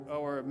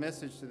our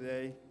message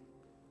today,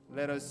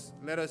 let us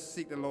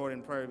seek the Lord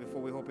in prayer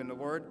before we open the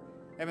word.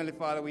 Heavenly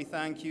Father, we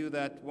thank you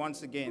that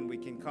once again we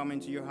can come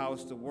into your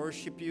house to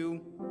worship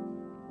you.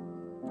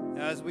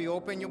 As we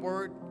open your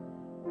word,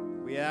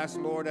 we ask,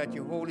 Lord, that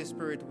your Holy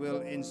Spirit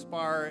will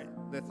inspire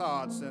the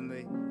thoughts and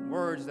the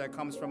words that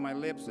comes from my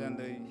lips, and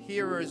the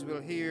hearers will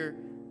hear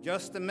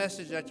just the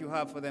message that you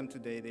have for them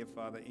today, dear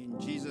Father. In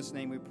Jesus'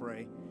 name we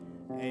pray.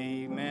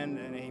 Amen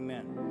and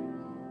amen.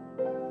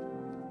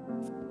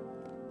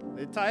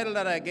 The title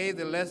that I gave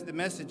the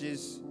message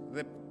is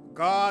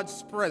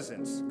God's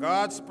Presence.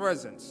 God's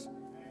Presence.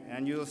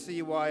 And you'll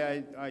see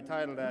why I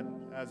titled that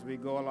as we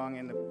go along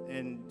in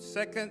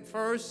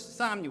 1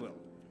 Samuel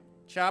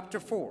chapter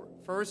 4.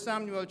 1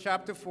 Samuel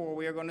chapter 4.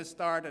 We are going to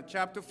start at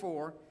chapter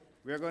 4.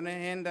 We are going to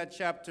end at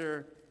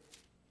chapter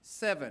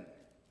 7.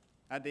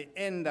 At the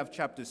end of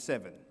chapter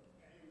 7.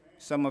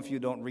 Some of you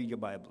don't read your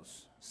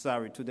Bibles.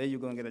 Sorry, today you're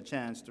going to get a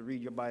chance to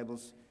read your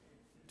Bibles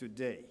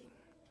today.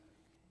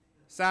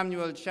 1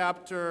 Samuel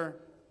chapter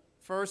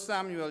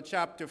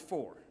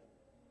 4.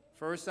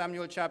 1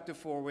 Samuel chapter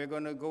 4, we're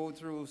going to go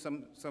through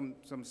some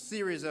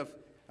series of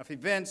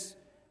events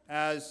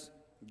as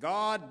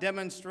God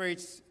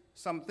demonstrates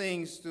some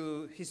things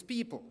to his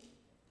people.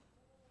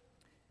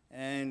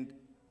 And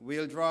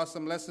we'll draw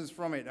some lessons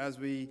from it as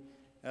we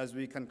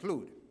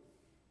conclude.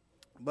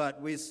 But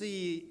we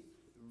see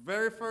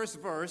very first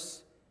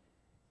verse,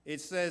 it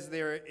says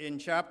there in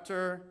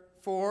chapter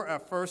 4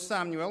 of 1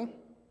 Samuel,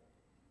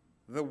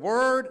 the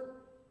word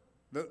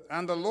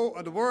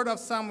of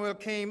Samuel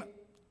came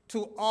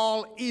to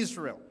all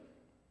Israel.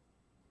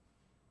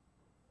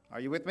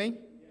 Are you with me?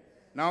 Yes.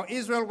 Now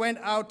Israel went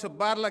out to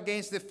battle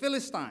against the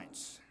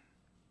Philistines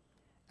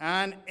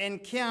and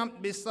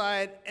encamped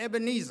beside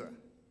Ebenezer,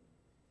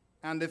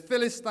 and the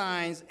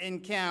Philistines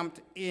encamped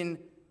in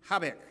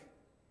Habbek.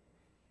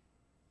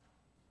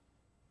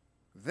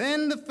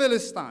 Then the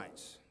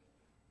Philistines,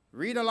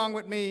 read along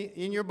with me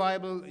in your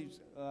Bible,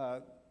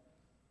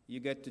 you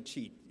get to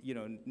cheat. You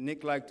know,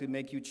 Nick liked to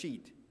make you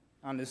cheat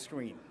on the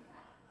screen.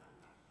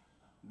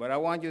 But I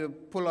want you to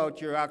pull out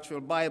your actual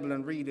Bible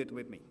and read it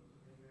with me,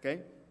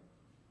 okay?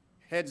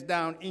 Heads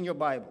down in your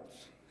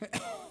Bibles.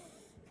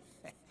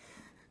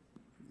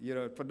 You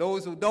know, for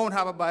those who don't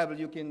have a Bible,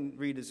 you can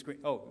read the screen.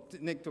 Oh,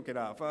 Nick took it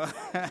off.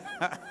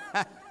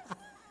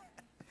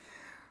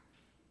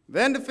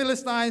 Then the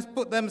Philistines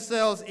put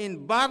themselves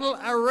in battle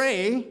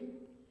array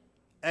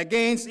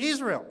against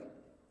Israel.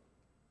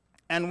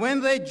 And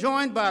when they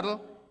joined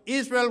battle,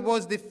 Israel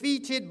was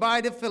defeated by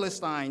the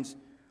Philistines,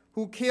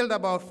 who killed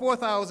about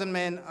 4,000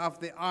 men of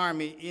the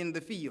army in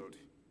the field.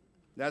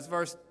 That's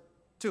verse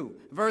 2.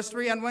 Verse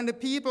 3, and when the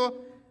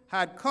people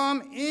had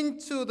come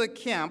into the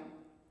camp,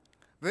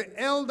 the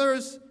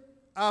elders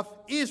of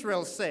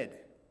Israel said,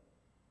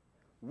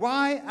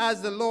 why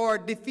has the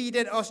Lord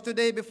defeated us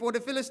today before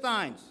the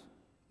Philistines?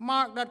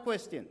 Mark that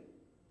question.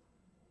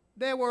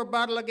 They were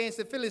battle against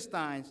the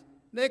Philistines.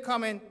 They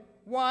come in,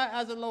 why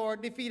has the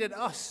Lord defeated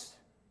us?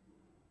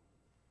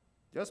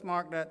 Just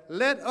mark that.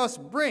 Let us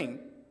bring,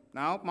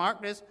 now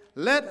mark this,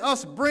 let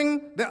us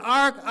bring the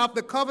ark of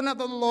the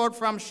covenant of the Lord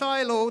from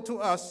Shiloh to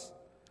us,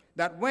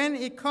 that when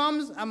it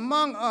comes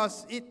among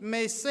us, it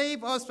may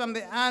save us from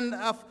the hand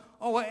of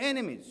our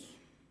enemies.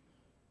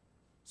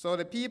 So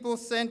the people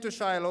sent to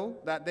Shiloh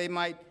that they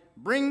might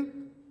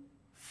bring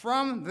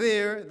from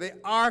there the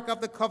ark of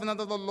the covenant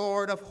of the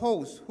Lord of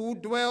hosts, who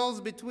dwells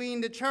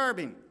between the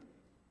cherubim.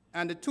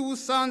 And the two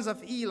sons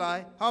of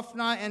Eli,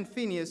 Hophni and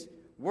Phinehas,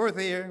 were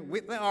there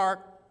with the ark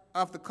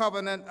of the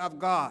covenant of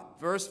God.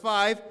 Verse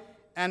 5,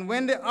 and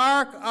when the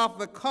ark of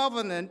the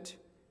covenant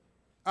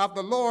of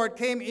the Lord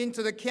came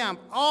into the camp,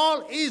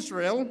 all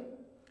Israel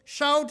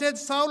shouted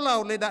so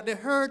loudly that the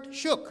earth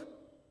shook.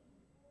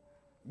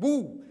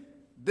 Woo!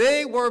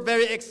 They were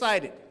very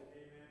excited. Amen.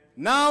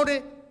 Now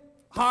the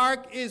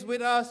ark is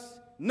with us.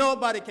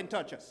 Nobody can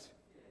touch us.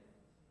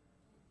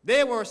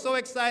 They were so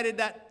excited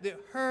that the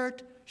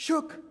earth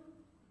shook.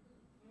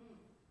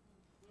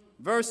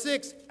 Verse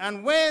 6,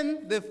 and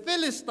when the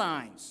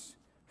Philistines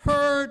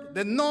heard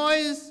the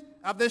noise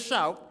of the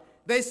shout,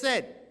 they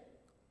said,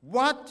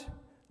 what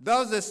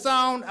does the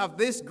sound of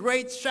this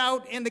great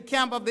shout in the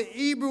camp of the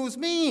Hebrews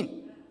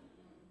mean?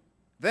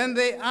 Then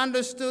they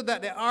understood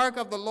that the ark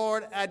of the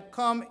Lord had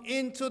come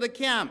into the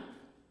camp.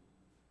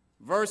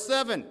 Verse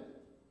 7,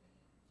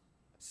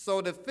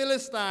 so the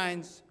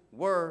Philistines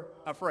were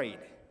afraid.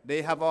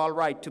 They have all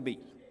right to be.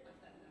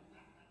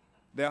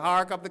 The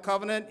ark of the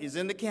covenant is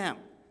in the camp.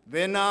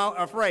 They're now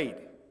afraid.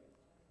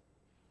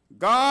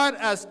 God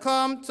has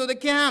come to the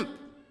camp.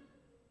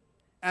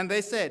 And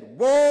they said,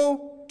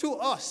 woe to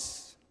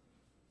us.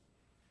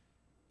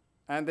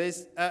 And they,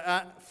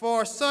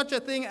 for such a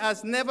thing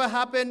has never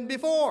happened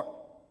before.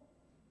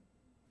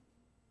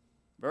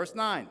 Verse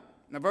 9,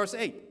 now verse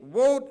 8,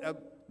 woe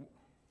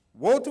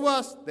to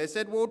us, they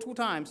said woe 2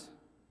 times.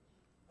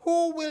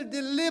 Who will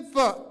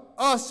deliver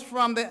us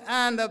from the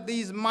hand of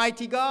these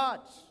mighty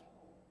gods?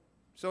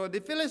 So the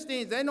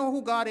Philistines, they know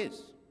who God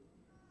is.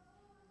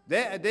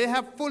 They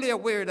have fully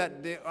aware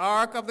that the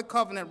Ark of the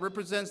Covenant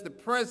represents the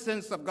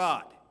presence of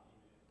God.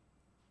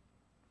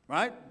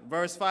 Right?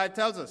 Verse 5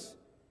 tells us,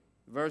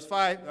 verse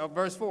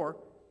 4,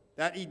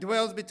 that he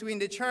dwells between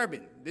the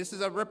cherubim. This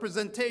is a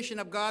representation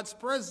of God's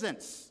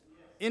presence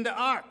in the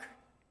ark.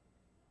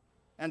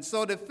 And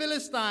so the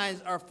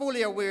Philistines are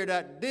fully aware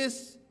that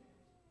this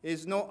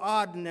is no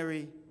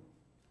ordinary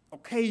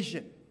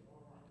occasion.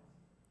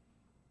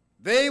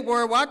 They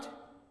were what?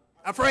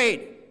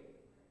 Afraid.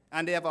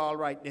 And they had all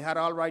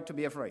right to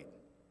be afraid.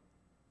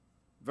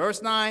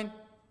 Verse 9,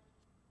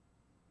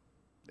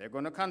 they're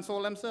going to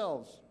console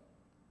themselves.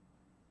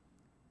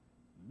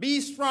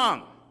 Be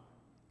strong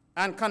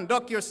and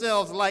conduct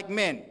yourselves like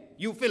men,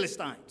 you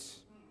Philistines.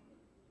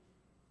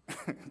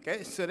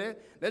 Okay, so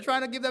they're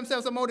trying to give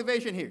themselves a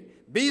motivation here.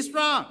 Be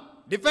strong.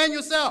 Defend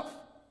yourself.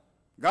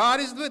 God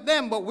is with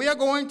them, but we are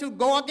going to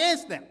go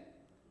against them.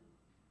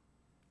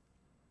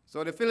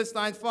 So the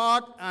Philistines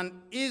fought, and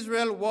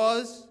Israel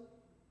was,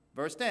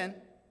 verse 10,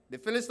 the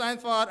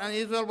Philistines fought, and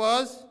Israel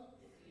was,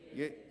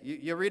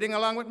 you're reading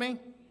along with me?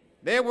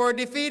 They were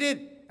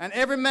defeated, and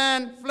every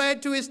man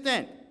fled to his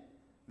tent.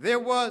 There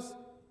was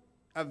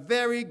a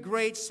very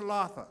great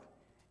slaughter,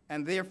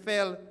 and there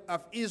fell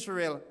of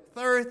Israel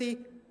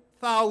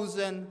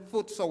 30,000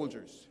 foot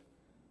soldiers.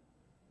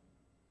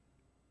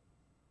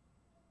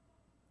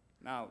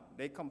 Now,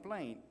 they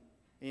complain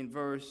in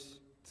verse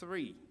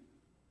 3.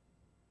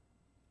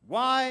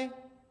 Why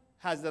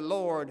has the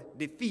Lord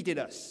defeated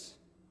us?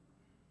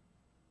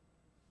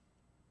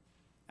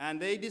 And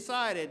they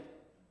decided,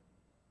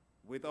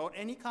 without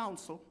any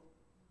counsel,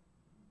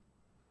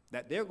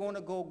 that they're going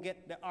to go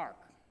get the ark.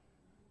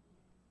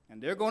 And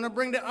they're going to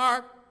bring the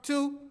ark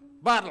to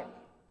battle.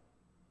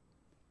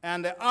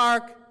 And the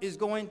ark is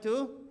going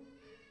to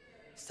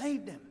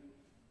save them.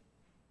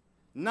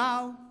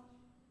 Now,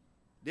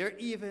 they're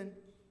even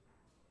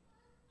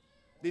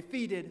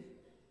defeated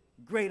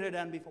greater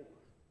than before,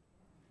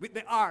 with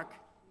the ark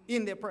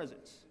in their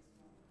presence.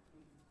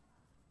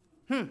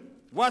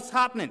 What's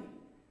happening?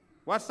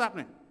 What's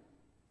happening?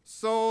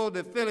 So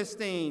the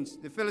Philistines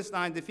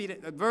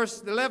defeated,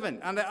 verse 11,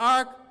 and the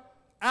ark,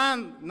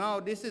 and now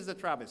this is a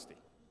travesty.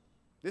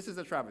 This is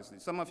a travesty.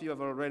 Some of you have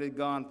already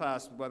gone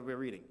past what we're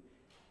reading.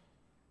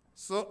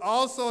 So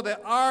also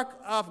the ark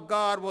of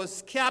God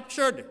was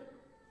captured.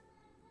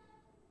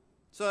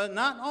 So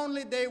not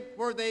only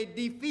were they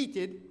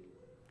defeated,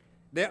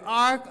 the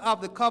ark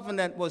of the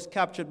covenant was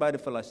captured by the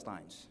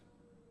Philistines.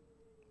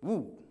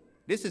 Ooh,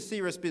 this is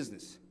serious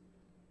business.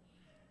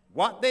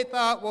 What they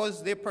thought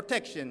was their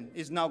protection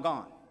is now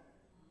gone.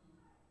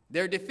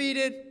 They're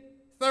defeated,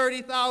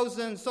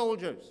 30,000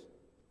 soldiers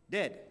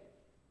dead.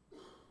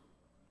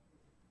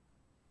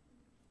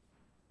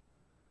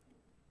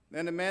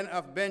 Then the men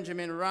of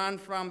Benjamin ran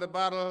from the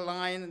battle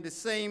line the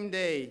same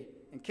day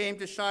and came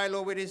to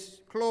Shiloh with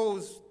his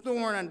clothes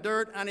torn and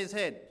dirt on his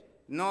head.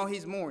 Now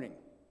he's mourning.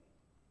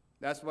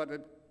 That's what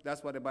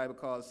the Bible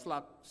calls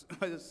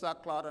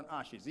sackcloth and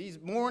ashes. He's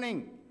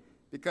mourning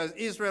because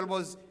Israel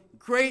was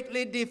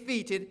greatly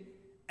defeated,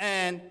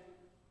 and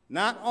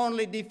not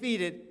only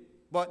defeated,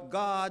 but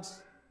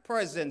God's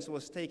presence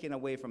was taken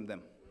away from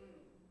them.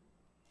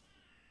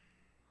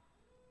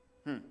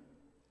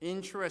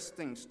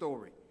 Interesting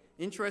story.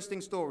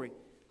 Interesting story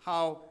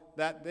how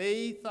that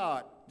they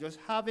thought just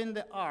having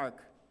the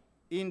ark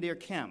in their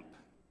camp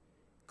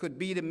could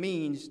be the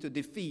means to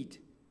defeat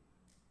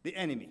the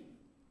enemy.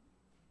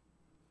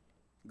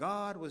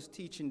 God was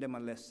teaching them a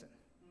lesson.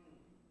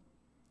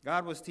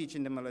 God was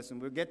teaching them a lesson.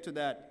 We'll get to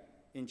that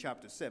in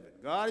chapter 7.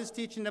 God is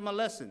teaching them a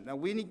lesson. Now,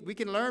 we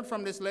can learn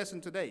from this lesson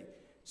today.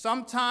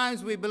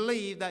 Sometimes we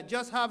believe that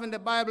just having the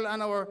Bible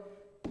on our,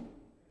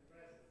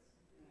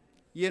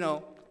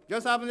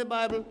 just having the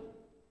Bible,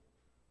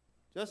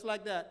 just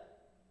like that,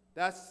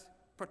 that's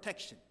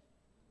protection.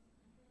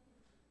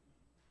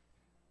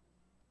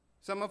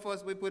 Some of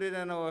us, we put it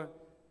on our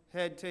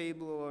head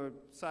table or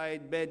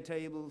side bed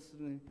tables,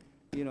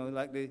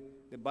 like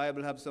the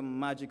Bible have some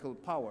magical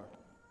power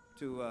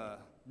to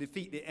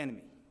defeat the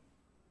enemy.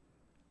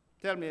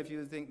 Tell me if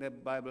you think the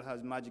Bible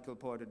has magical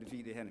power to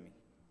defeat the enemy.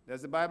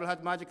 Does the Bible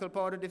have magical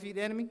power to defeat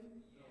the enemy?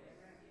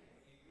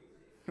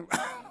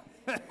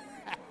 Yes.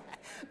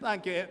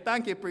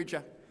 Thank you,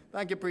 preacher.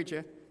 Thank you,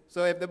 preacher.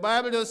 So if the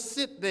Bible just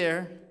sit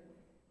there,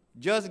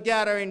 just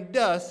gathering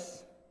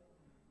dust,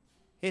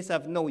 it's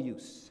of no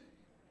use.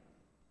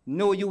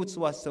 No use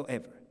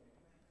whatsoever.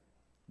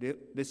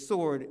 The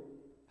sword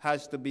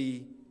has to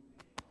be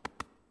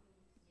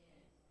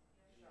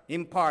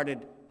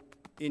imparted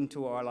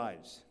into our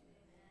lives.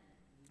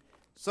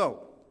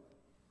 So,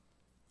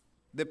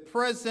 the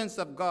presence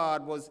of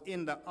God was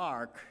in the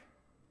ark,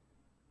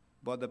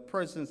 but the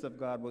presence of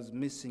God was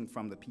missing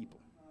from the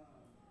people.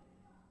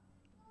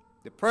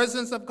 The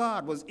presence of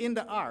God was in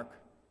the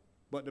ark,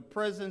 but the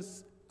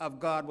presence of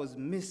God was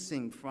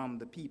missing from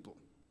the people.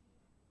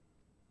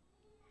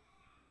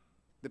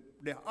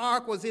 The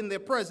ark was in their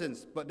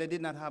presence, but they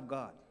did not have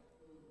God.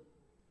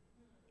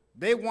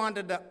 They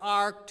wanted the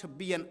ark to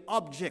be an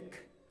object,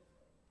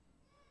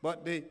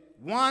 but the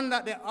one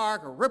that the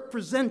ark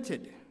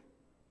represented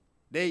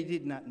They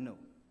did not know.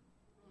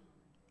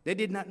 They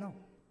did not know.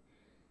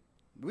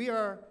 We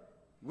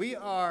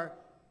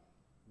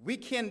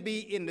can be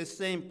in the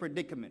same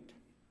predicament.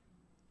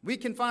 We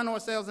can find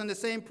ourselves in the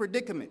same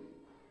predicament.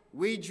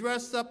 We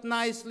dress up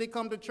nicely,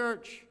 come to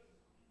church,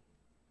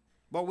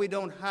 but we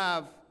don't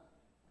have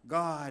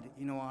God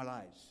in our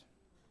lives.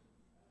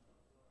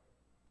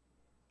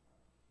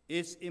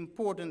 It's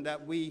important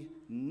that we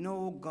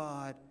know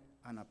God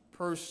on a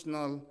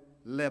personal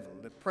level,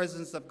 the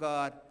presence of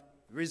God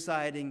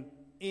residing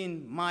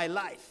in my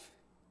life.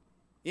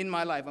 In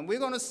my life. And we're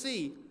going to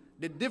see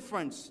the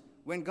difference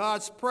when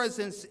God's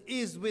presence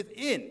is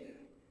within,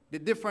 the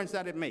difference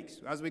that it makes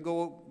as we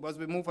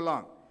move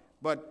along.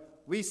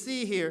 But we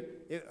see here,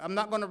 I'm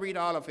not going to read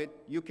all of it.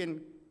 You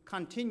can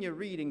continue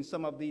reading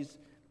some of these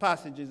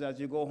passages as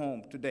you go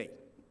home today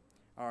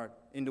or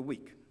in the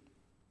week.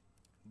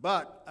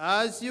 But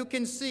as you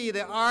can see,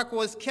 the ark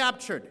was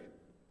captured.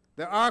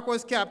 The ark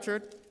was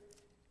captured.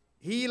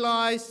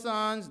 Eli's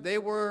sons, they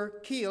were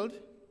killed.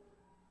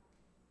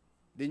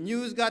 The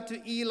news got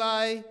to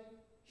Eli.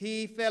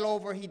 He fell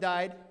over, he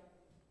died.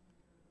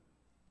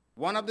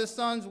 One of the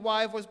sons'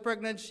 wife was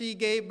pregnant. She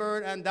gave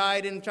birth and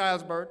died in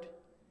childbirth.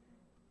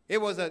 It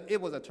was a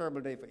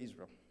terrible day for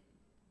Israel.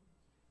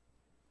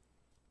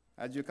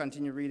 As you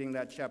continue reading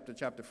that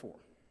chapter 4.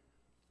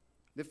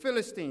 The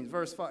Philistines,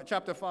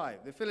 chapter 5,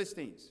 the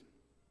Philistines.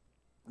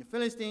 The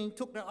Philistines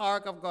took the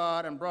ark of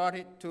God and brought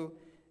it to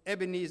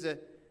Ebenezer,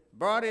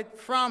 brought it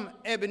from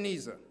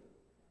Ebenezer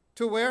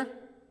to where?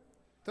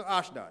 To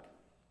Ashdod.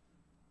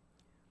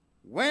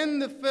 When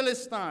the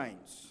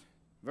Philistines,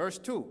 verse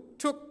 2,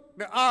 took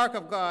the ark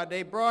of God,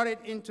 they brought it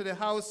into the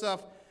house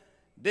of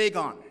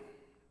Dagon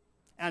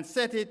and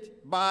set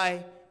it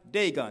by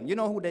Dagon. You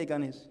know who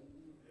Dagon is?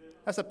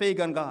 That's a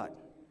pagan god.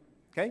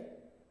 Okay?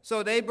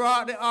 So they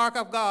brought the ark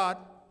of God,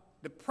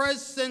 the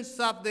presence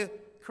of the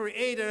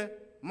Creator,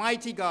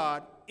 mighty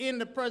God, in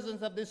the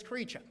presence of this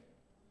creature.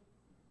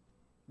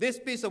 This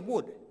piece of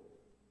wood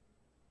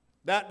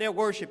that they're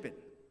worshiping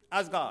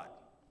as God.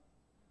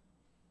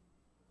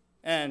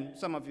 And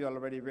some of you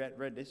already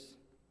read this.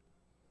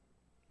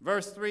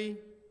 Verse 3,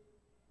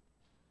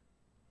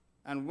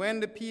 and when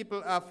the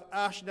people of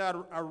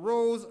Ashdod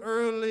arose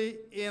early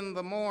in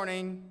the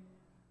morning,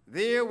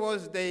 there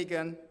was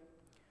Dagon,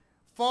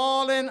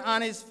 fallen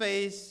on his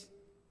face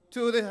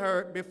to the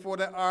earth before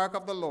the ark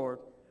of the Lord.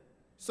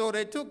 So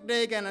they took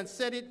Dagon and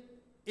set it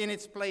in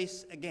its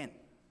place again.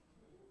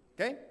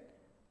 Okay?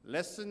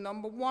 Lesson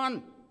number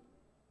 1.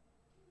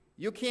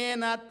 You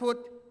cannot put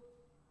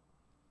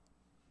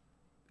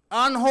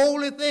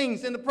unholy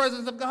things in the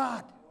presence of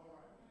God.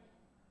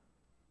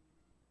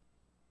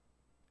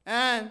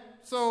 And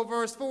so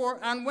verse 4,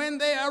 and when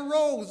they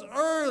arose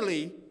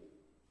early,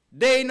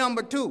 day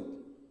number 2,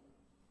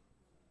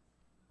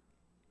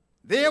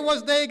 there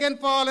was Dagon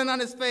fallen on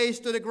his face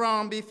to the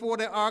ground before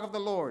the ark of the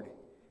Lord.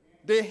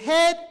 The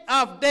head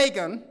of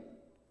Dagon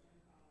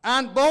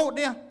and both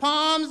the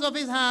palms of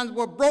his hands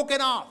were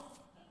broken off.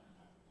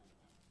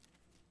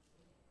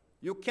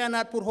 You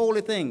cannot put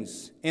holy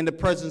things in the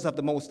presence of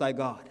the Most High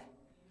God.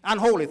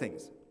 Unholy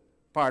things.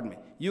 Pardon me.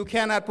 You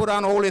cannot put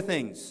unholy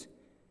things.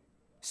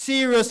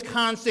 Serious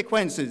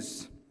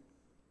consequences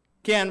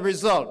can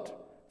result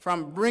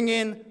from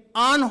bringing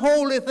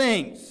unholy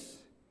things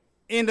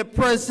in the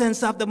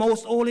presence of the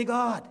most holy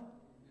God.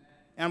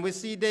 And we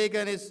see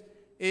Dagon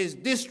is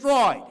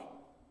destroyed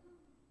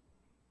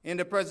in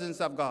the presence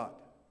of God.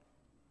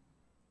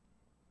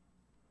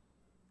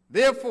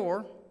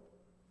 Therefore,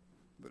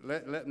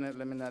 let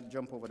me not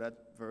jump over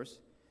that verse.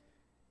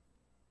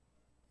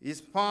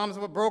 His palms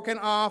were broken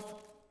off.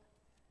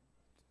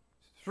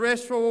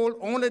 Threshold,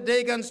 only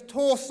Dagon's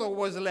torso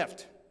was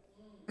left.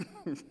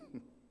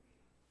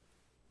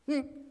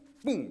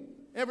 Boom.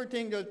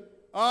 Everything,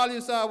 all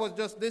you saw was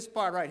just this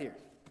part right here.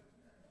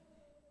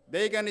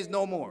 Dagon is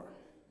no more.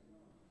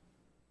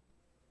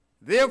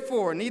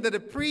 Therefore, neither the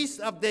priests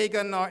of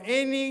Dagon nor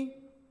any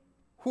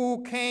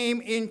who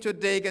came into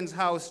Dagon's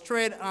house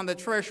tread on the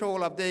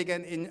threshold of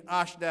Dagon in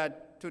Ashdod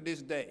to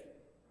this day.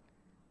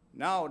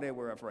 Now they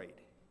were afraid.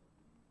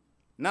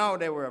 Now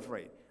they were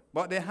afraid.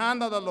 But the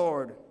hand of the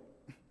Lord,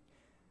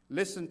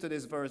 listen to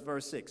this verse,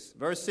 verse 6.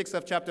 Verse 6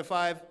 of chapter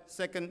 5,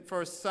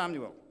 1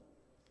 Samuel.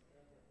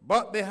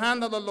 But the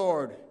hand of the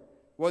Lord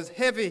was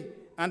heavy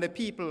on the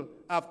people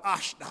of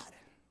Ashdod.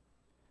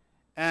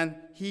 And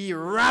he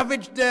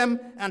ravaged them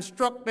and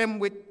struck them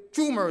with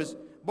tumors,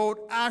 both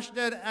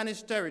Ashdod and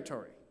its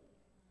territory.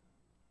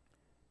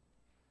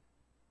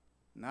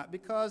 Not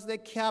because they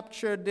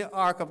captured the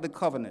Ark of the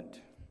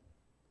Covenant.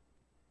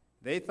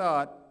 They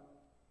thought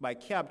by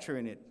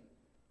capturing it,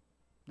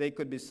 they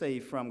could be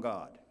saved from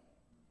God.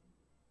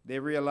 They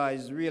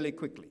realized really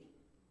quickly,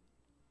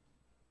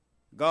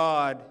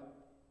 God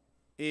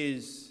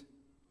is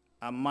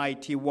a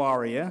mighty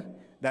warrior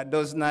that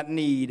does not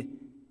need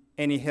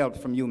any help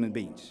from human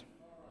beings.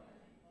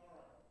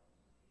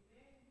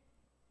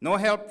 No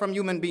help from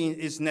human beings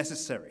is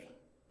necessary.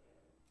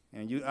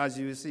 And as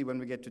you will see when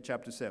we get to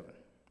chapter 7.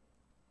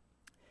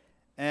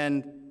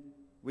 And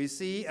we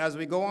see as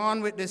we go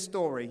on with this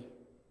story,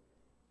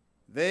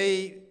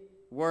 they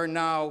were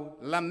now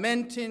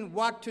lamenting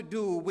what to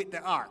do with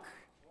the ark.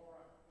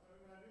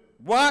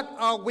 What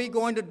are we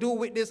going to do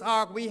with this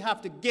ark? We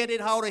have to get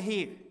it out of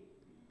here.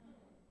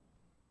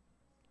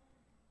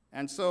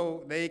 And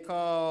so they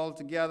called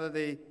together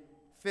the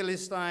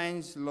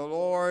Philistines, the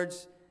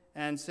lords,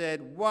 and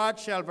said,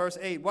 verse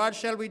 8, what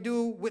shall we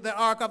do with the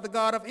ark of the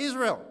God of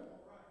Israel?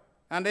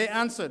 And they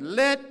answered,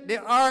 let the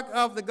ark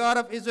of the God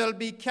of Israel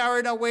be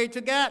carried away to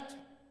Gath.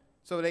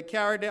 So they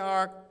carried the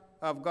ark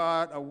of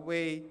God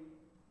away,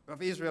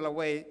 of Israel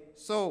away.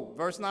 So,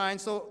 verse 9,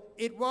 so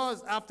it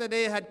was after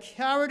they had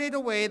carried it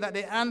away that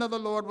the hand of the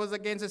Lord was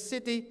against the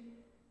city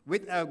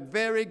with a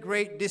very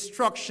great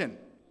destruction.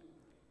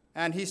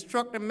 And he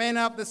struck the men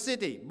of the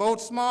city, both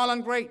small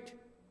and great,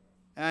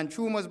 and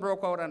tumors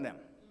broke out on them.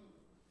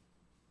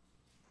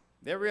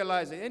 They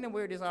realized that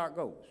anywhere this ark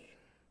goes,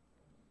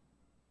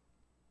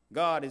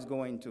 God is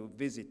going to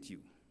visit you.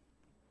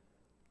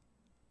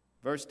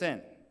 Verse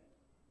 10.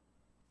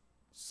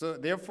 So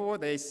therefore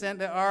they sent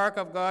the ark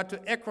of God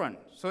to Ekron.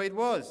 So it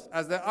was,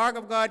 as the ark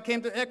of God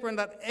came to Ekron,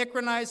 that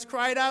Ekronites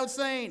cried out,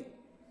 saying,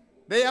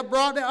 they have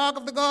brought the ark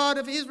of the God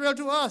of Israel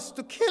to us,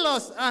 to kill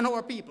us and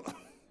our people.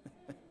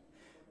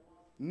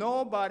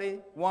 Nobody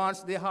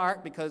wants the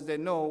ark because they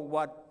know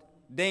what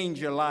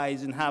danger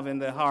lies in having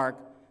the ark,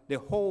 the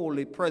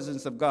holy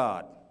presence of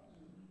God,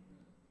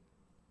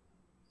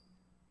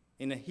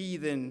 in a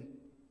heathen,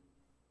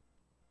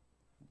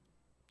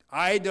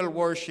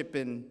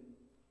 idol-worshiping,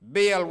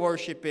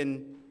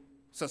 Baal-worshiping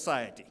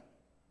society.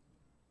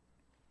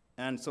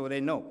 And so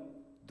they know,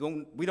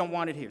 we don't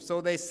want it here.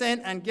 So they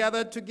sent and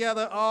gathered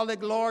together all the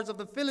lords of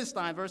the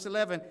Philistines, verse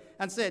 11,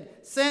 and said,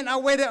 send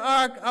away the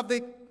ark of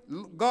the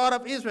God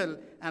of Israel,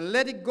 and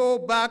let it go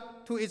back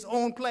to its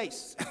own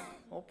place.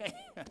 Okay.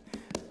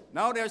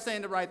 Now they're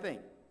saying the right thing.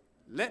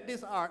 Let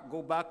this ark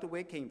go back to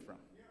where it came from.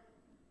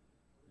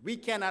 We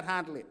cannot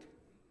handle it.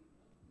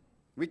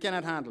 We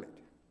cannot handle it.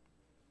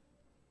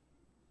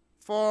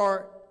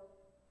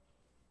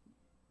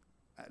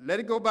 Let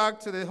it go back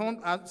to the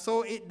home,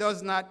 so it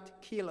does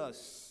not kill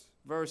us.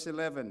 Verse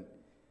 11.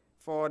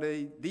 For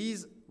there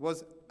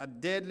was a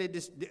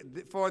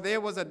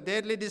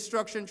deadly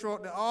destruction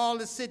throughout all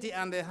the city,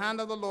 and the hand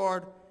of the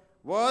Lord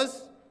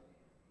was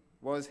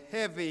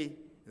heavy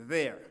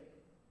there.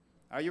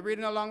 Are you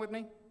reading along with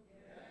me?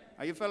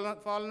 Are you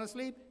falling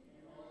asleep?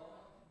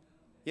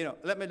 You know,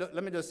 let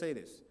me just say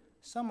this.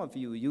 Some of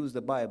you use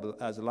the Bible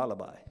as a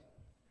lullaby.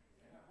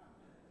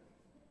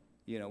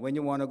 You know, when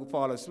you want to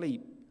fall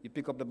asleep, you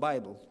pick up the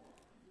Bible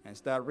and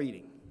start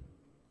reading,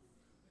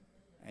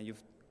 and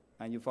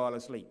you fall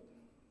asleep.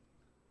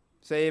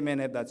 Say amen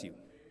if that's you.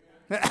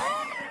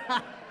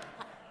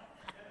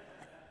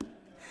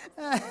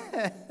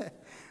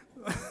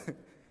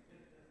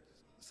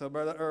 So,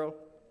 Brother Earl,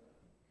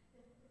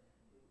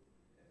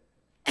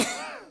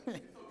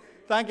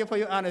 thank you for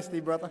your honesty,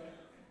 brother.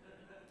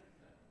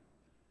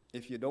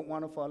 If you don't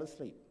want to fall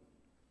asleep,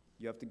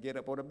 you have to get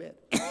up out of bed.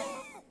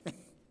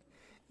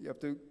 You have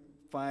to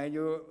find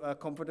your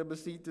comfortable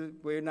seat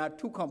where you're not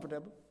too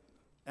comfortable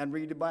and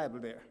read the Bible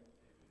there.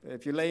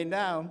 If you're laying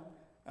down,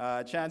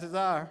 chances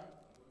are,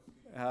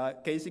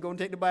 Casey going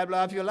to take the Bible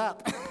off your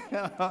lap.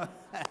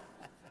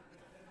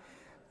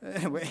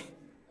 Anyway,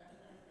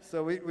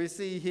 so we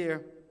see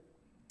here,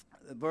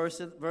 verse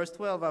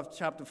 12 of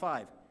chapter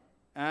 5.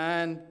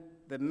 And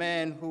the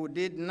men who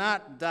did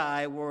not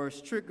die were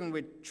stricken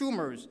with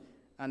tumors,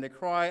 and the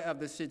cry of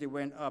the city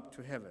went up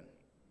to heaven.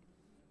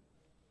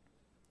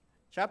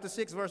 Chapter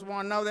 6, verse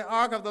 1, now the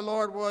ark of the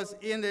Lord was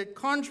in the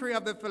country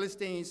of the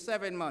Philistines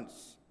 7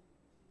 months.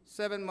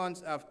 7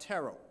 months of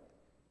terror.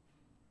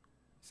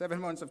 7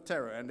 months of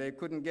terror, and they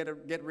couldn't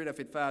get rid of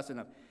it fast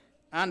enough.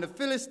 And the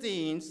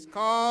Philistines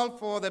called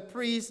for the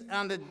priests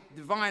and the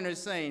diviners,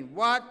 saying,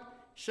 what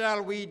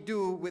shall we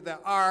do with the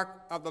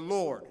ark of the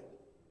Lord?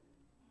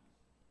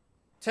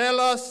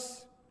 Tell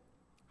us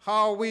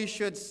how we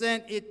should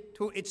send it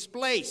to its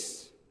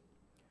place.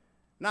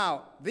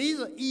 Now,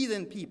 these are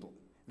heathen people.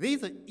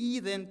 These are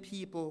heathen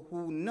people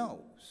who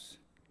knows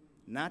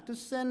not to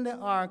send the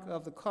Ark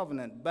of the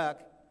Covenant back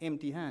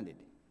empty-handed.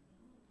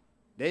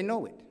 They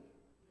know it.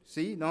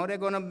 See, now they're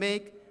going to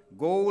make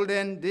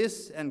golden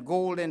this and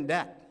golden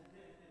that,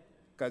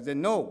 because they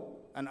know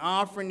an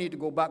offering need to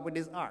go back with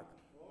this ark.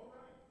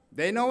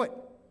 They know it.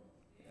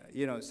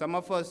 You know, some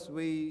of us,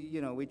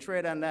 we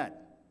tread on that.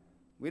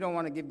 We don't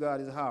want to give God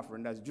his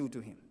offering that's due to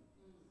him.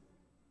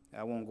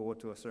 I won't go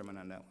to a sermon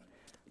on that one.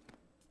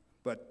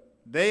 But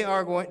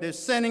they're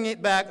sending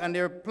it back, and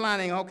they're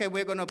planning, okay,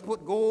 we're going to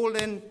put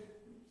golden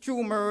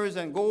tumors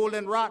and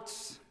golden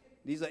rots.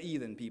 These are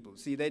heathen people.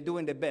 See, they're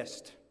doing their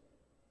best.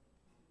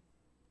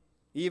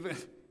 Even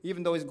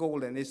though it's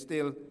golden,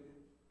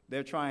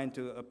 they're trying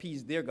to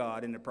appease their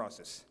God in the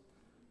process.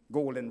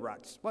 Golden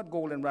rots. What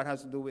golden rot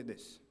has to do with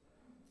this?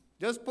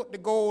 Just put the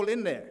gold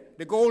in there,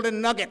 the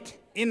golden nugget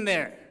in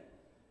there.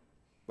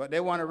 But they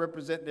want to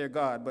represent their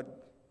God.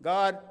 But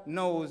God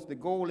knows the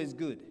gold is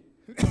good.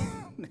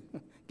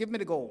 Give me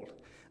the gold.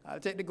 I'll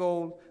take the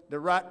gold. The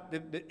rot,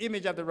 the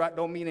image of the rot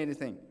don't mean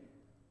anything.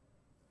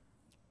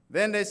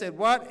 Then they said,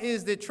 what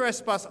is the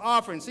trespass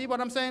offering? See what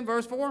I'm saying,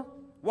 verse 4?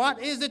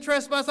 What is the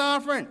trespass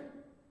offering?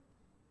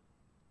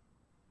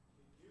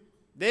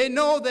 They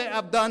know they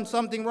have done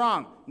something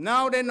wrong.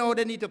 Now they know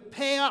they need to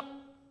pay up.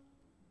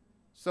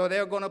 So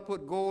they're going to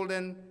put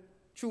golden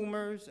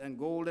tumors and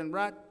golden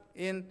rat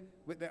in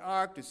with the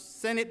ark to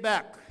send it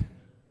back.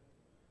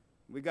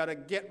 We got to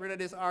get rid of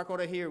this ark out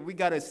of here. We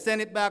got to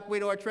send it back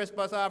with our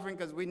trespass offering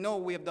because we know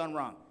we have done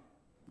wrong.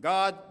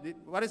 God,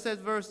 what it says,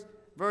 verse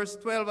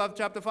 12 of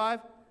chapter 5?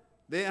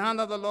 The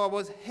hand of the Lord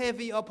was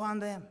heavy upon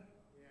them.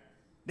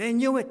 They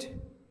knew it.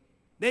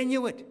 They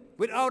knew it.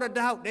 Without a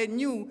doubt, they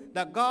knew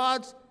that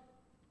God's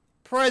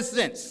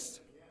presence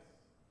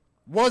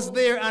was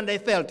there and they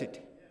felt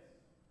it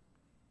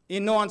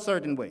in no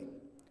uncertain way.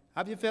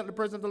 Have you felt the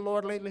presence of the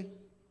Lord lately?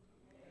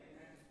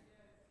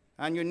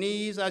 On your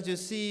knees as you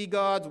see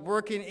God's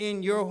working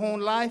in your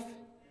own life?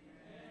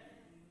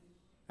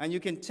 And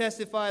you can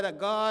testify that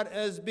God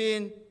has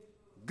been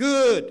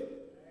good.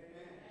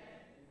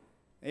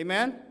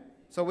 Amen?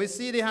 So we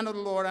see the hand of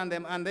the Lord on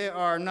them, and they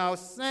are now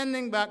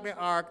sending back the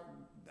ark.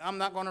 I'm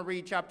not going to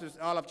read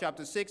all of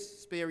chapter 6,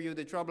 spare you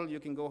the trouble. You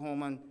can go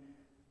home and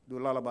do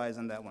lullabies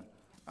on that one.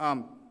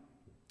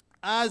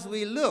 As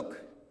we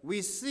look,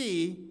 we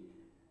see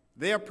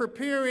they are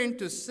preparing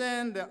to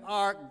send the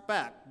ark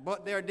back,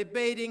 but they're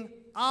debating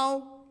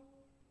how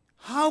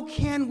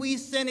can we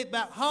send it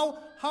back?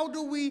 How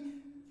do we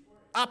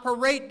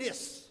operate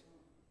this?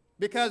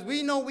 Because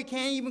we know we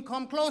can't even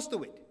come close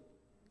to it.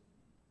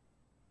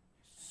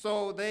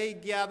 So they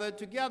gathered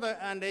together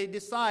and they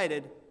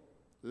decided,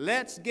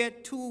 let's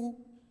get 2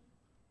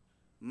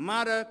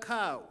 mother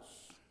cows,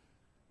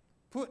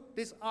 put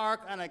this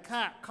ark on a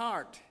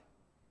cart,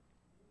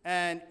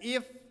 and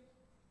if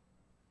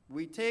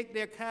we take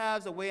their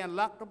calves away and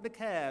lock up the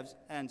calves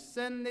and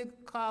send the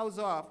cows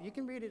off, you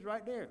can read it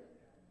right there.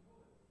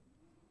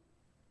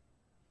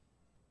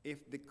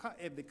 If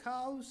the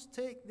cows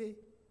take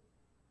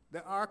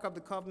the Ark of the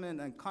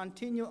Covenant and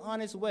continue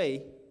on its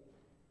way,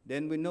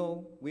 then we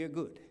know we're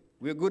good.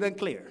 We're good and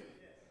clear.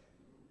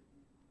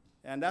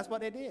 And that's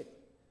what they did.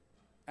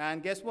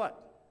 And guess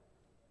what?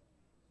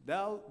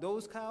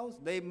 Those cows,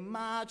 they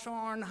march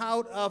on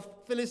out of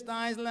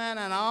Philistine's land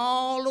and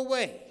all the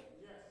way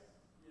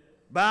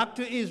back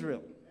to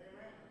Israel.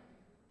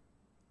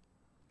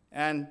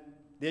 And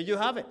there you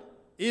have it.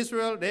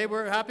 Israel, they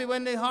were happy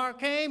when the ark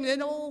came. They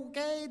know,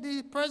 okay,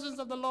 the presence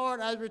of the Lord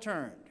has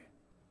returned.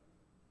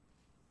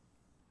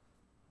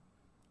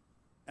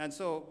 And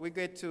so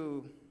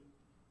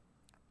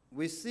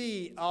we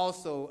see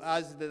also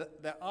as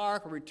the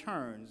ark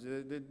returns,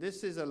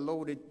 this is a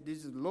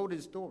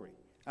loaded story.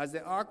 As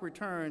the ark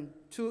returned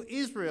to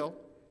Israel,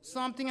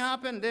 something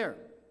happened there.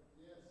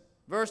 Yes.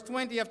 Verse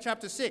 20 of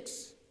chapter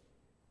 6.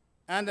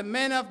 And the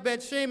men of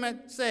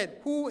Bethshemesh said,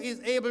 who is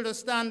able to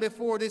stand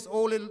before this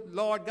holy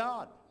Lord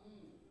God?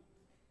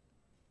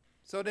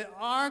 So the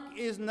ark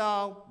is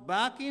now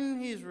back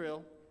in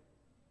Israel,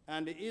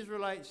 and the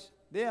Israelites,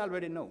 they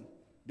already know.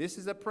 This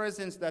is a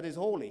presence that is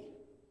holy.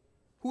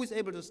 Who is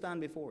able to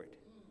stand before it?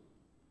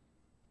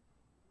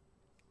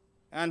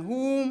 And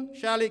whom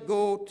shall it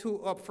go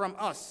to up from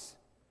us?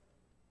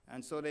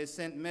 And so they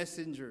sent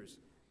messengers.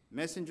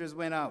 Messengers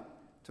went out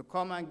to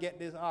come and get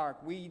this ark.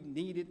 We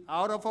need it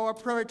out of our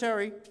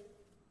territory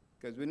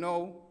because we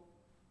know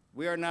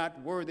we are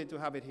not worthy to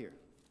have it here.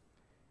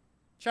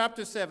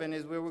 Chapter 7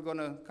 is where we're going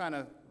to kind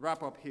of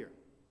wrap up here.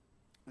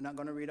 We're not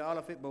going to read all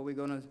of it, but we're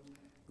going to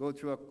go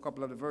through a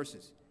couple of the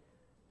verses.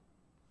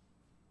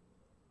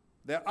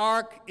 The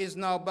ark is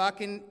now back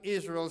in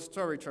Israel's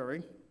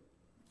territory.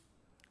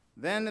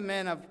 Then the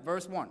men of,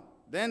 verse 1,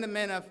 then the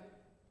men of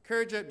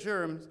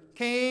Kirjath-jearim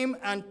came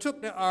and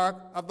took the ark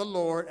of the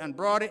Lord and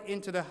brought it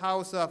into the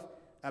house of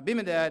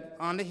Abinadab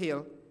on the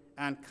hill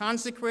and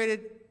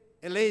consecrated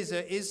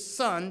Eleazar his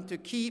son to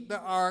keep the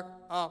ark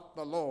of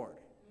the Lord.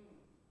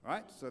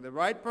 Right? So the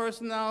right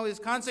person now is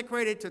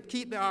consecrated to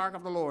keep the ark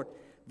of the Lord.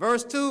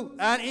 Verse 2,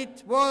 and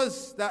it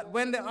was that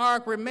when the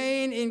ark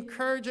remained in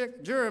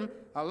Kirjath-jearim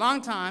a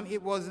long time,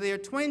 it was there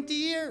 20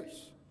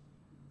 years.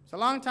 It's a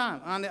long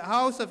time. And the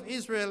house of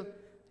Israel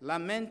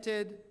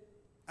lamented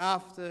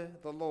after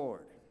the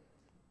Lord.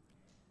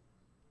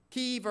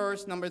 Key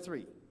verse number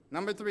 3.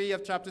 Number 3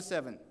 of chapter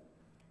 7.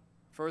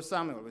 1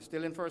 Samuel. We're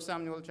still in 1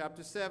 Samuel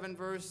chapter 7,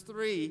 verse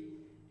 3.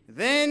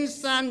 Then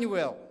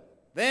Samuel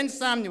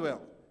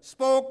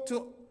spoke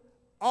to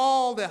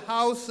all the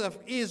house of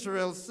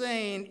Israel,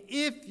 saying,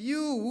 if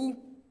you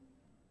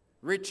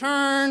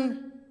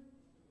return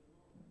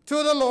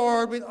to the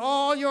Lord with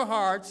all your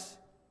hearts,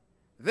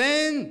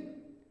 then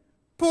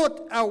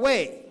put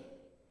away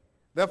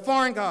the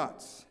foreign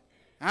gods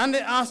and the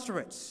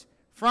Ashtoreths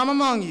from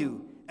among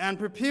you, and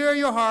prepare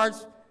your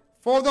hearts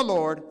for the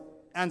Lord,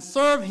 and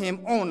serve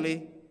him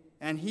only,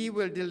 and he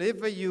will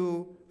deliver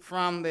you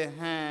from the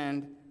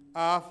hand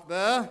of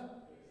the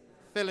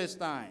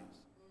Philistines.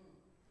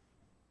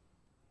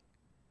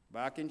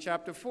 Back in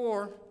chapter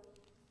 4,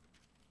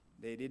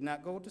 they did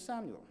not go to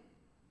Samuel.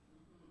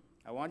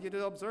 I want you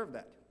to observe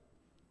that.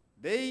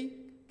 They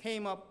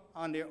came up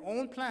on their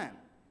own plan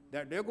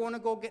that they're going to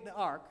go get the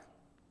ark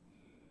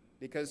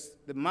because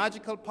the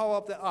magical power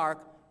of the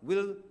ark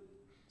will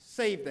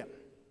save them.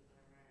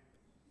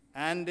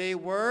 And they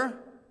were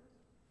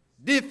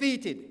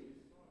defeated.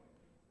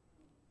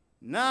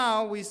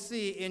 Now we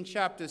see in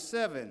chapter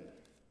 7,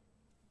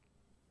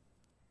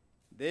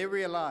 they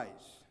realize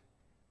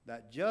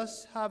that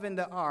just having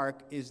the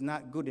ark is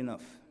not good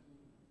enough.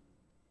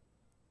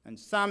 And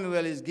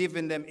Samuel is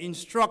giving them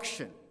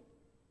instruction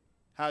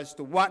as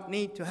to what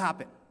needs to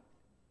happen.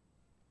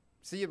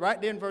 See it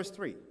right there in verse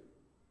 3.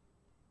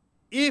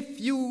 If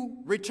you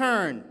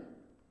return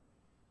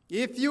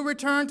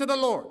to the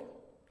Lord,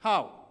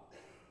 how?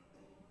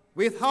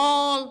 With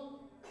all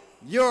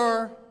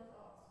your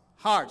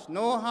hearts.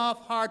 No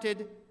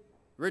half-hearted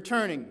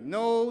returning.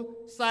 No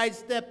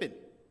sidestepping.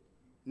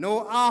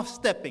 No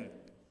off-stepping.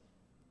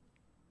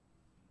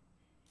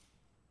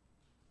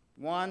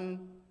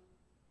 One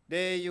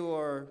day you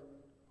are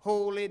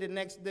holy, the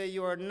next day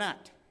you are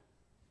not.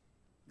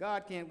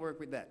 God can't work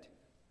with that.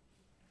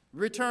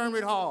 Return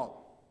with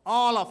all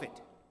of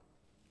it.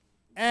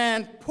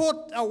 And put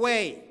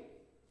away.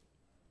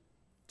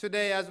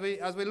 Today, as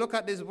we look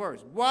at this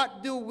verse,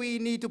 what do we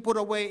need to put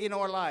away in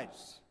our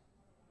lives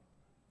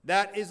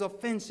that is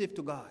offensive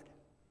to God?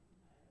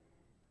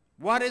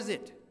 What is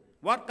it?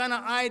 What kind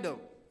of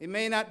idol? It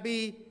may not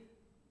be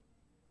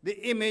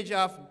the image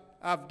of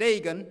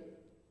Dagon,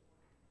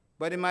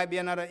 but it might be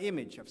another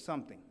image of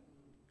something.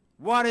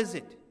 What is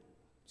it?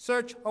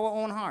 Search our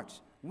own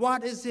hearts.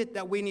 What is it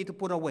that we need to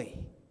put away?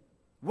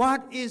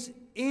 What is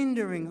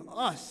hindering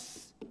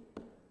us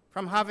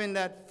from having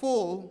that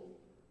full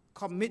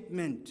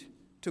commitment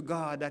to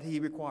God that He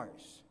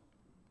requires?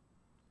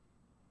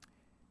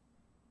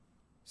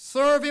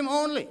 Serve Him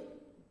only.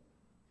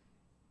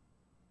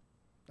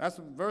 That's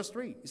verse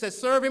 3. It says,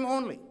 serve Him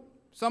only.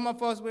 Some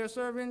of us, we're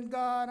serving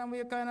God and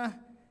we're kind of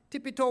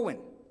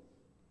tippy-toeing.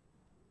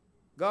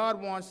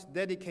 God wants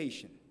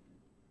dedication.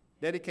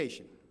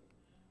 Dedication.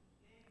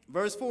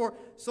 Verse 4,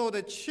 so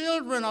the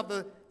children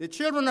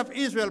of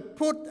Israel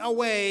put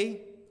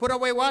away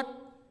what?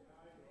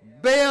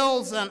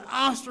 Baals and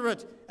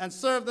Ashtoreth, and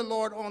served the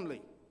Lord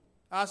only.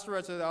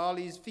 Ashtoreth are all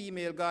these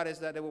female goddesses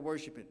that they were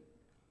worshiping.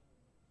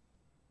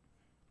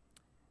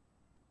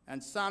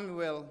 And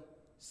Samuel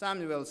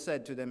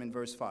said to them in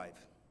verse 5,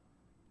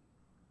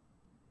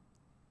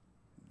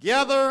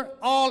 gather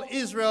all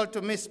Israel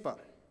to Mizpah,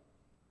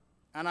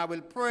 and I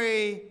will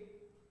pray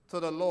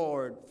to the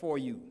Lord for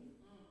you.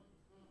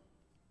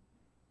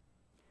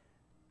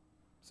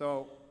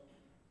 So,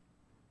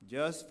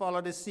 just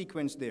follow the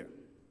sequence there.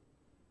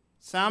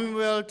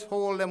 Samuel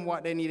told them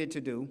what they needed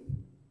to do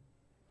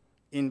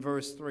in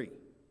verse 3.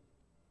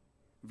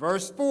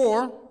 Verse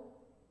 4,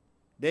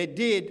 they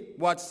did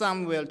what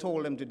Samuel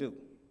told them to do.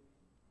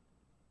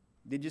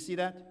 Did you see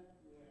that? Yes.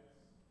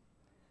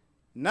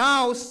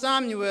 Now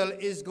Samuel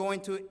is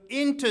going to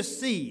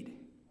intercede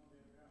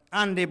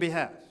on their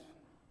behalf.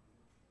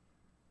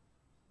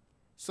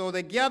 So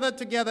they gathered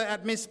together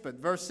at Mizpah,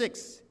 verse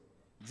 6,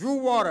 drew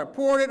water,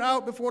 poured it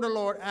out before the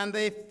Lord, and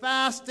they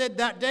fasted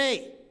that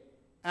day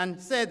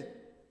and said,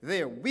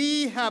 there,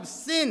 we have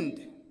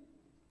sinned.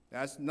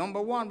 That's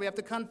number one. We have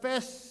to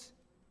confess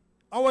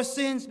our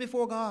sins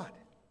before God.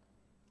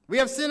 We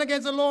have sinned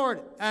against the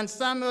Lord. And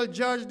Samuel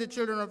judged the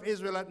children of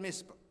Israel at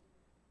Mizpah.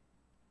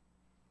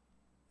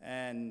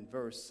 And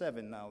verse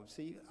 7 now.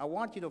 See, I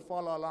want you to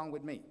follow along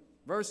with me.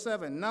 Verse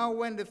 7. Now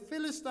when the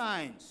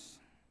Philistines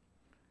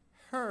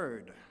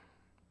heard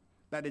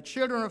that the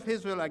children of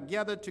Israel are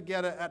gathered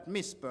together at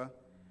Mizpah,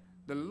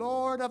 the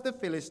Lord of the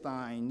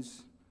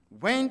Philistines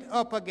went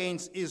up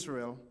against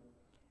Israel.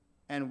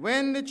 And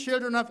when the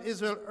children of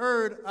Israel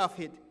heard of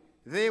it,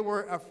 they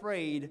were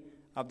afraid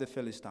of the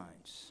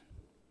Philistines.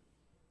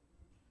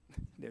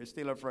 They're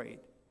still afraid.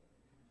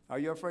 Are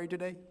you afraid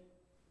today?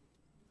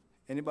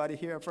 Anybody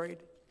here afraid?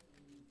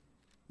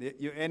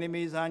 Your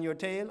enemies on your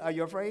tail, are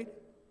you afraid?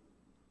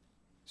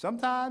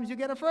 Sometimes you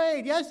get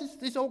afraid. Yes,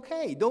 it's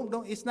okay.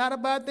 Don't. It's not a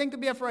bad thing to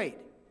be afraid.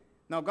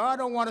 Now, God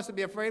don't want us to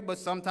be afraid, but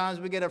sometimes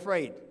we get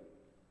afraid.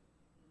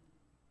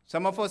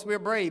 Some of us, we're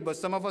brave, but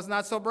some of us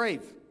not so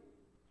brave.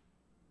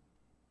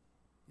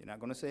 You're not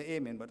going to say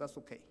amen, but that's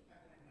okay.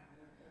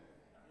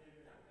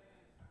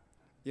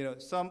 You know,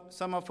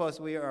 some of us,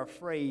 we are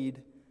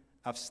afraid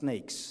of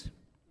snakes.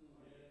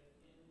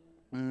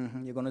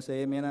 You're going to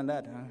say amen on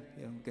that, huh?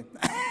 Yeah, okay.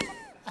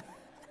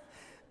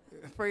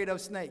 Afraid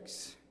of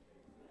snakes.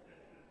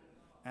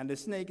 And the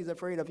snake is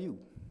afraid of you.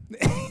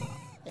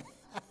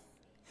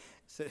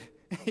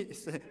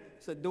 It's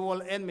a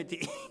dual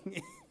enmity.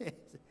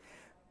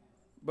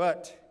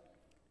 But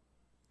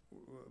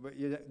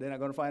they're not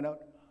going to find out?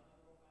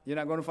 You're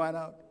not going to find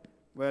out?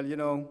 Well, you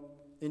know,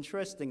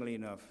 interestingly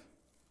enough,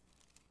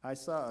 I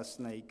saw a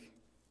snake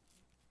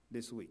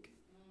this week.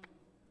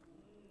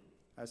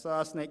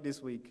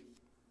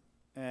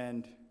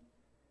 And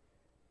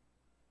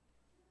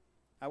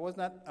I was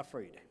not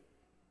afraid.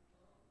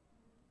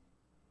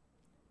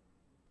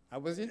 I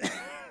was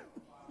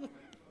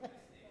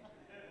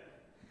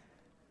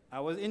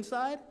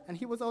inside, and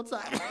he was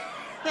outside.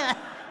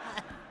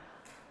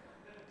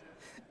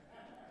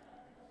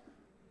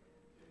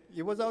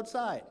 He was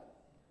outside.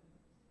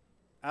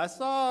 I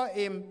saw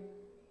him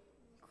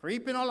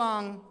creeping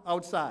along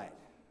outside,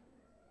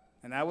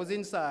 and I was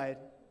inside.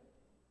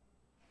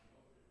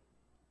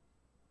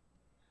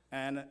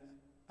 And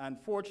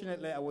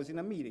unfortunately, I was in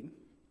a meeting,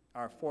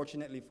 or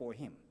fortunately for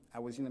him, I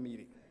was in a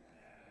meeting.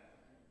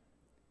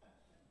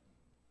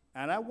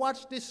 And I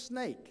watched this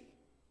snake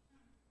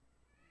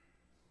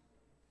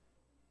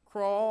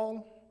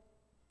crawl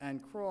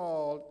and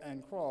crawled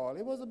and crawled.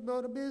 It was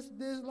about this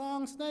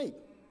long snake.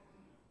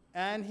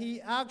 And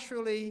he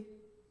actually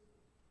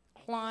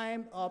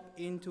climbed up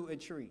into a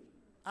tree.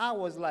 I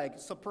was like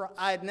surprised.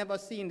 I had never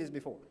seen this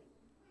before.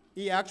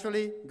 He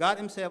actually got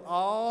himself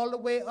all the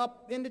way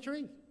up in the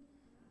tree.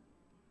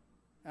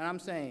 And I'm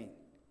saying,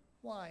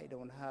 why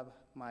don't I have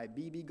my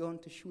BB gun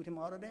to shoot him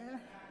out of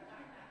there?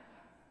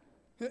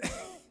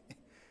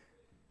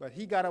 But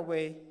he got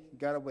away,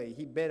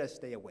 He better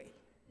stay away,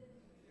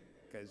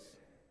 because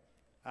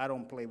I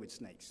don't play with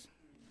snakes.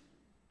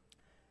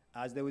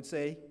 As they would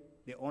say,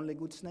 the only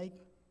good snake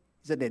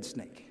is a dead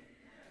snake.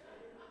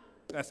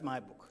 That's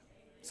my book.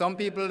 Some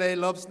people, they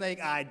love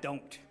snake. I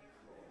don't.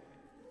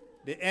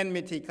 The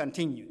enmity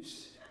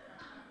continues.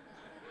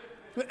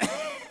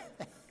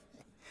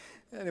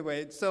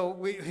 Anyway, so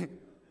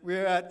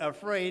we're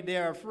afraid.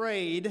 They're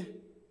afraid.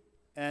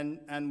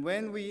 And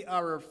when we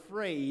are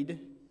afraid,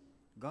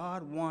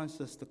 God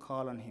wants us to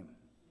call on him.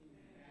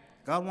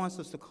 God wants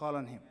us to call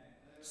on him.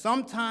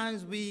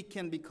 Sometimes we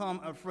can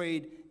become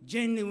afraid,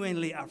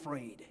 genuinely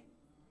afraid.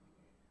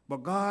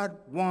 But God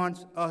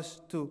wants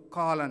us to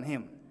call on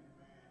him.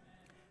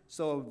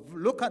 So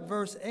look at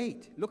verse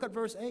 8. Look at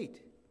verse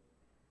 8.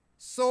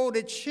 So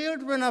the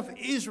children of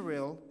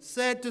Israel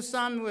said to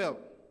Samuel,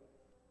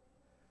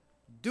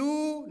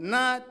 do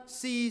not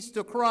cease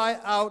to cry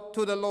out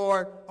to the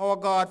Lord our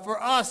God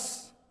for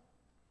us,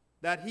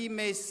 that he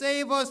may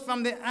save us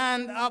from the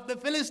hand of the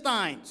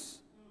Philistines.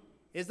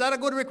 Is that a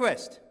good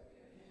request?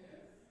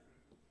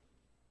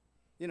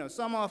 You know,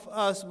 some of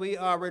us, we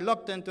are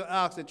reluctant to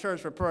ask the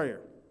church for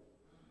prayer.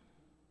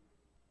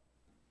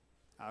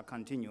 I'll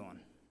continue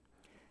on.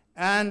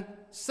 And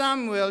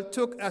Samuel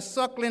took a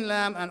suckling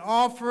lamb and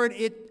offered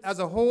it as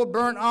a whole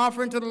burnt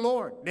offering to the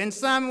Lord. Then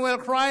Samuel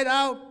cried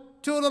out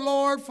to the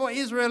Lord for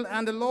Israel,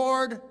 and the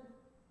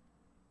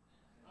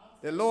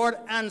Lord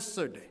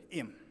answered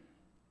him.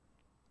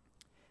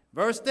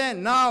 Verse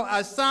 10, now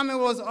as Samuel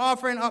was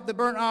offering up the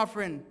burnt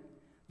offering,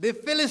 the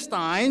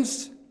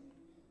Philistines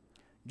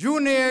drew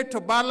near to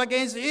battle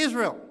against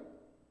Israel.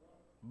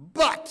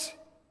 But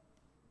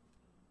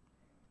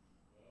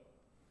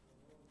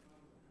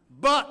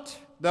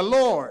the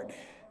Lord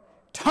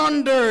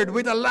thundered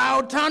with a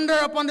loud thunder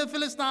upon the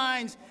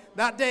Philistines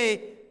that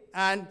day,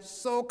 and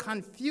so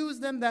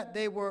confused them that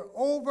they were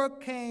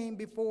overcame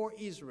before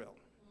Israel.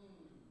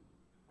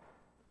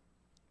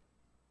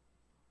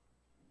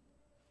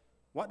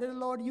 What did the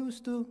Lord use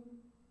to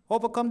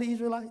overcome the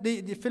Israelites,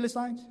 the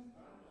Philistines?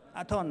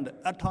 A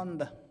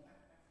thunder.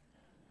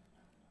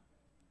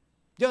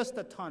 Just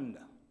a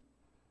thunder.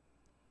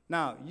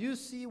 Now, you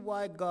see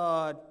why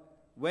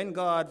when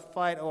God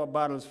fights our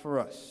battles for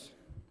us,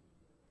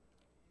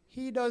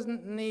 he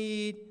doesn't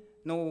need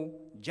no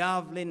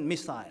javelin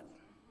missile.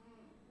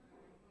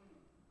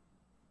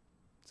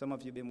 Some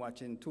of you have been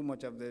watching too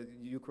much of the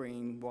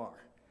Ukraine war,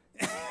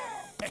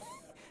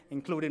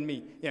 including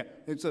me. Yeah,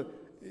 it's a,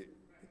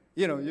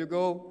 you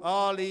go,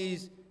 all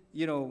these,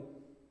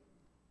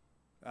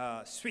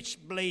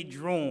 switchblade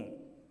drone.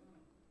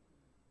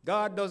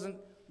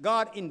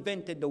 God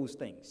invented those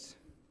things.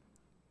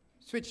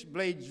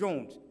 Switchblade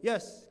drones.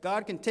 Yes,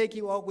 God can take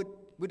you out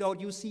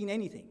without you seeing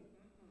anything.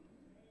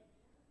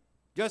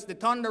 Just the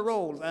thunder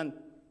rolls, and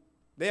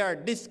they are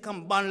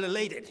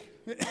discombobulated.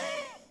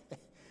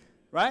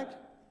 Right?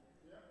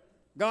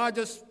 God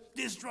just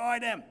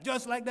destroyed them,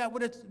 just like that,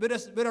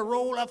 with a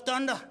roll of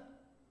thunder.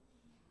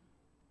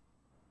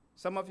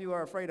 Some of you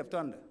are afraid of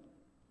thunder.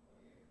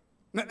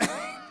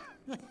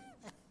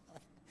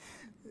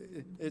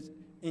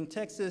 In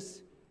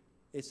Texas,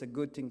 it's a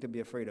good thing to be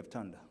afraid of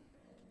thunder.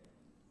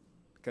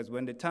 Because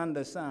when the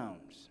thunder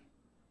sounds,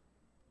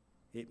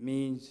 it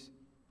means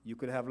you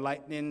could have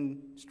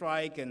lightning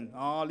strike and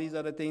all these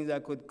other things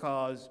that could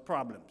cause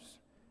problems.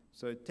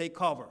 So take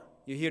cover.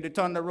 You hear the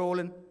thunder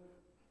rolling,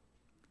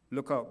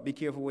 look out, be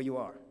careful where you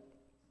are.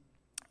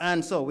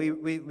 And so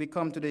we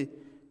come to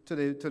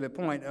the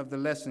point of the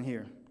lesson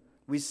here.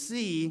 We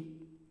see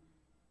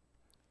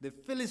the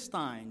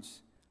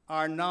Philistines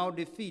are now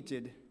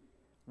defeated.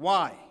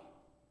 Why?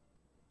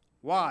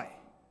 Why?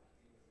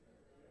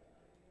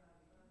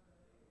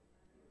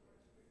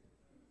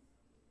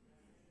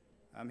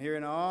 I'm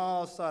hearing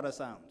all sort of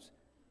sounds.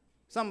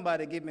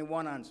 Somebody give me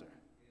one answer.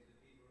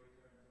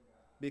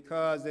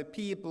 Because the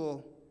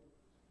people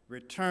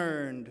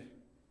returned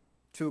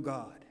to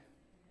God.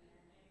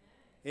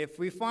 If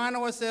we find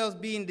ourselves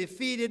being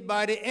defeated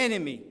by the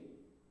enemy,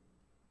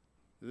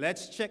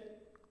 let's check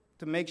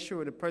to make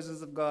sure the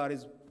presence of God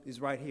is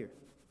right here.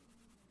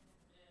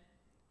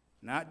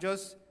 Not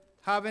just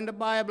having the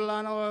Bible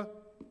on our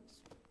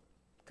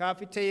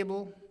coffee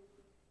table,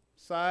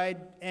 side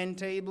end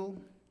table.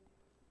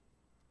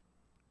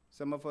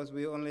 Some of us,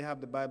 we only have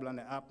the Bible on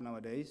the app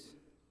nowadays.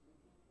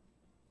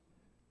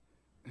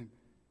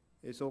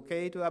 It's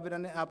okay to have it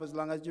on the app as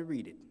long as you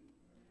read it.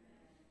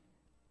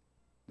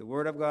 The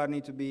Word of God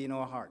needs to be in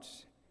our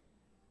hearts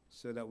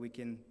so that we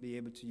can be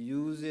able to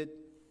use it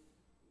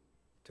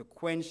to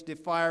quench the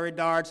fiery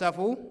darts of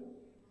who?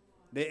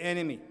 The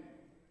enemy.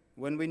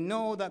 When we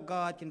know that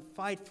God can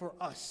fight for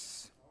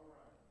us,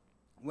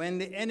 when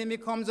the enemy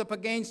comes up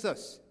against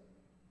us,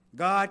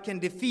 God can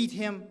defeat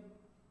him,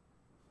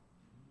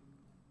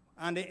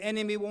 and the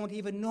enemy won't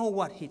even know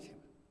what hit him,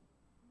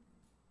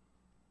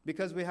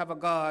 because we have a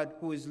God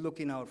who is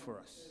looking out for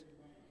us.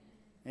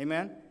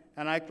 Amen?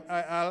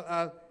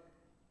 And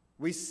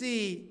we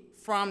see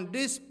from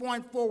this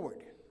point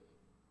forward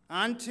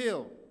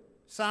until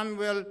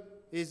Samuel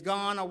is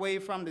gone away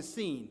from the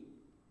scene,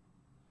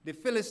 the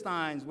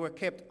Philistines were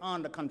kept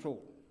under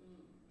control.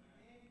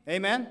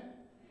 Amen?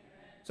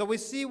 So we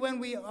see when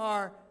we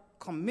are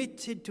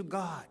committed to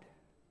God,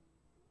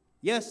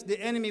 yes, the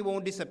enemy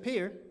won't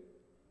disappear,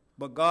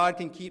 but God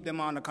can keep them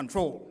under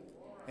control.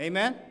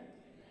 Amen?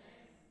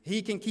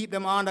 He can keep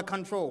them under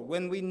control.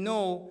 When we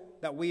know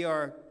that we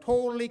are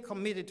totally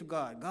committed to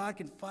God, God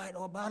can fight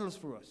our battles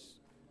for us.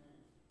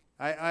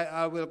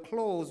 I will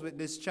close with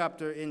this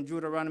chapter in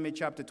Deuteronomy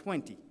chapter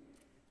 20.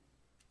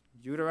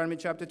 Deuteronomy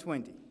chapter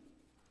 20.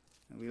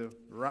 And we'll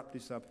wrap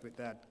this up with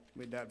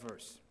that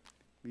verse.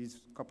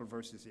 These couple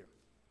verses here.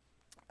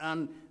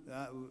 And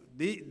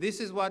this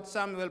is what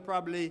Samuel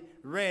probably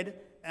read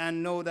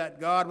and know that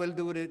God will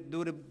do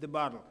the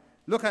battle.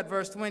 Look at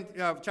verse 20,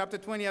 chapter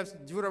 20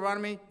 of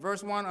Deuteronomy,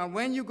 verse 1. And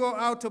when you go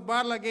out to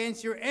battle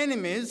against your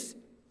enemies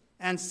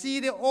and see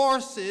the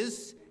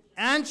horses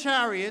and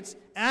chariots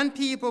and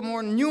people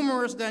more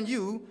numerous than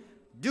you,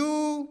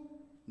 do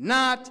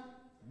not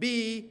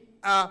be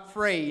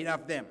afraid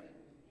of them.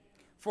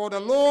 For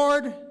the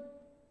Lord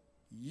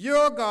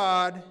your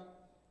God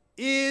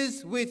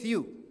is with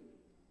you,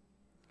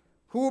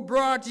 who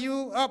brought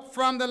you up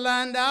from the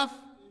land of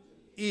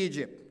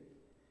Egypt.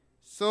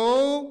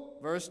 So,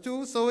 verse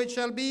 2, so it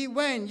shall be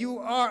when you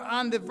are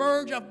on the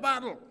verge of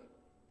battle,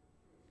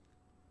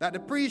 that the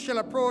priest shall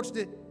approach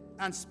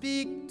and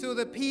speak to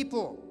the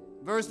people.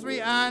 Verse 3,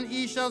 and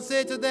he shall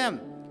say to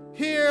them,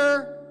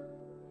 Hear,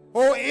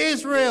 O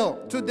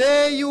Israel,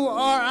 today you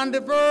are on the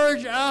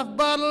verge of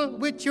battle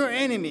with your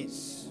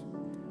enemies.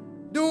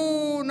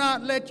 Do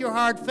not let your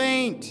heart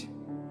faint.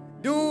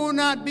 Do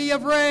not be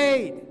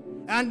afraid,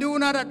 and do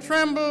not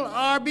tremble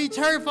or be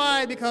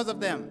terrified because of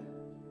them.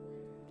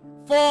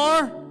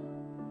 For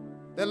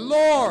the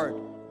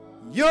Lord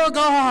your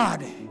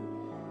God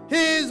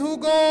is who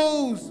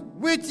goes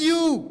with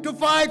you to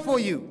fight for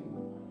you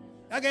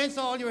against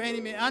all your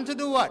enemies, and to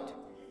do what?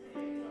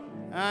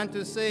 And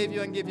to save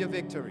you and give you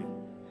victory.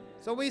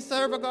 So we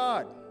serve a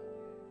God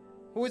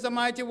who is a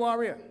mighty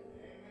warrior,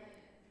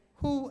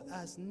 who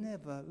has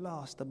never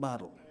lost a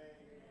battle.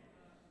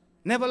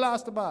 Never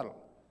lost a battle.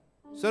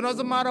 So it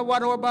doesn't matter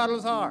what our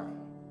battles are.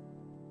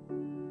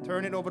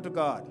 Turn it over to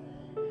God.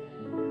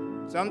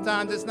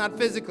 Sometimes it's not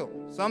physical.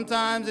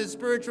 Sometimes it's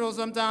spiritual.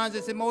 Sometimes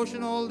it's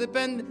emotional.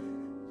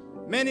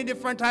 Many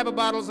different type of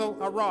battles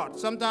are wrought.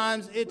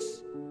 Sometimes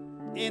it's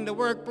in the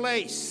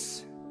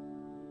workplace.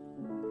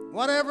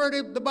 Whatever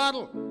the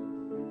battle,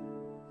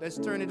 let's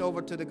turn it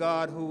over to the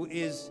God who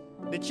is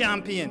the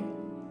champion,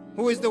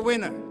 who is the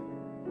winner.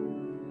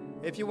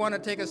 If you want to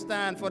take a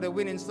stand for the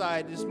winning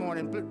side this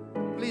morning,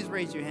 please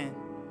raise your hand.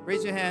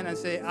 Raise your hand and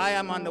say, I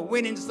am on the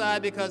winning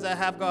side because I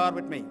have God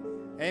with me.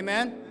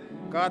 Amen?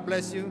 God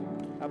bless you.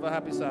 Have a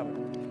happy Sabbath.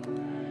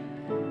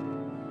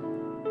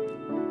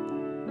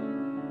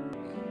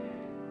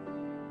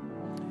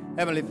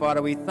 Heavenly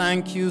Father, we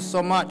thank you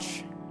so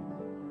much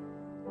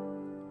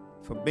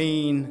for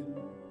being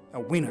a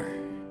winner.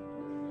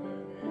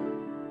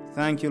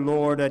 Thank you,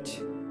 Lord, that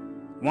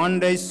one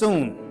day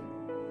soon,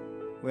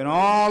 when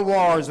all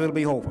wars will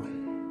be over,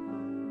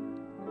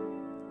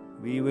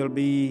 we will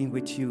be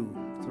with you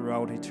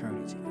throughout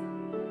eternity.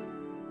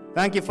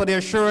 Thank you for the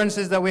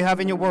assurances that we have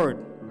in your word,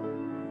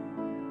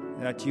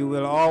 that you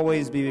will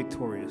always be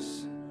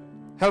victorious.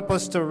 Help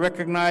us to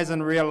recognize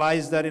and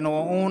realize that in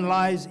our own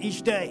lives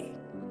each day,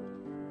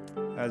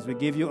 as we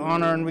give you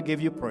honor and we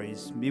give you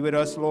praise. Be with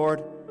us,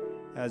 Lord,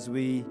 as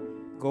we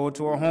go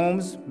to our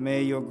homes.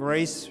 May your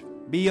grace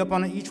be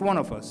upon each one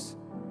of us,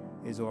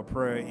 is our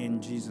prayer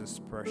in Jesus'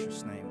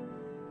 precious name.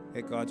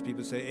 Let God's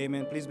people say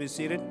amen. Please be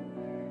seated.